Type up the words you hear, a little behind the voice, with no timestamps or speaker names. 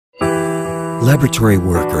Laboratory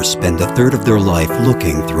workers spend a third of their life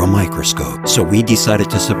looking through a microscope, so we decided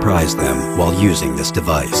to surprise them while using this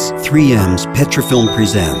device. 3M's Petrifilm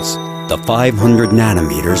presents the 500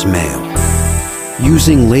 nanometers male.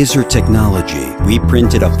 Using laser technology, we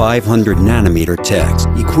printed a 500 nanometer text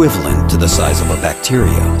equivalent to the size of a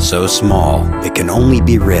bacteria, so small it can only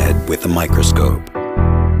be read with a microscope.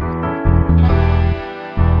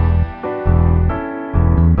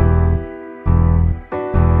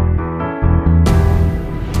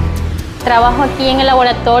 Trabajo aquí en el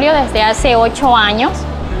laboratorio desde hace 8 años.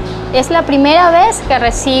 Es la primera vez que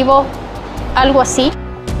recibo algo así.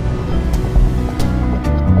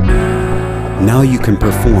 Now you can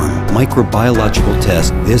perform microbiological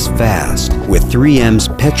tests this fast with 3M's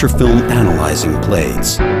Petrifilm analyzing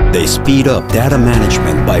plates. They speed up data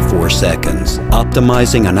management by 4 seconds,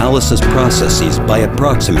 optimizing analysis processes by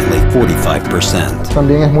approximately 45%.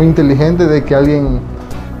 También es muy inteligente de que alguien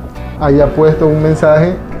haya puesto un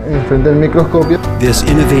mensaje enfrente del microscopio. This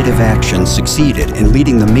innovative action succeeded in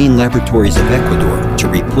leading the main laboratories of Ecuador to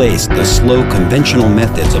replace the slow conventional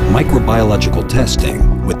methods of microbiological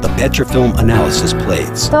testing with the Petrifilm analysis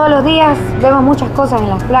plates. Todos los días vemos muchas cosas en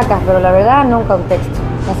las placas, pero la verdad nunca un texto.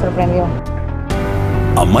 Me sorprendió.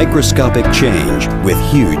 A microscopic change with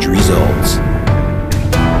huge results.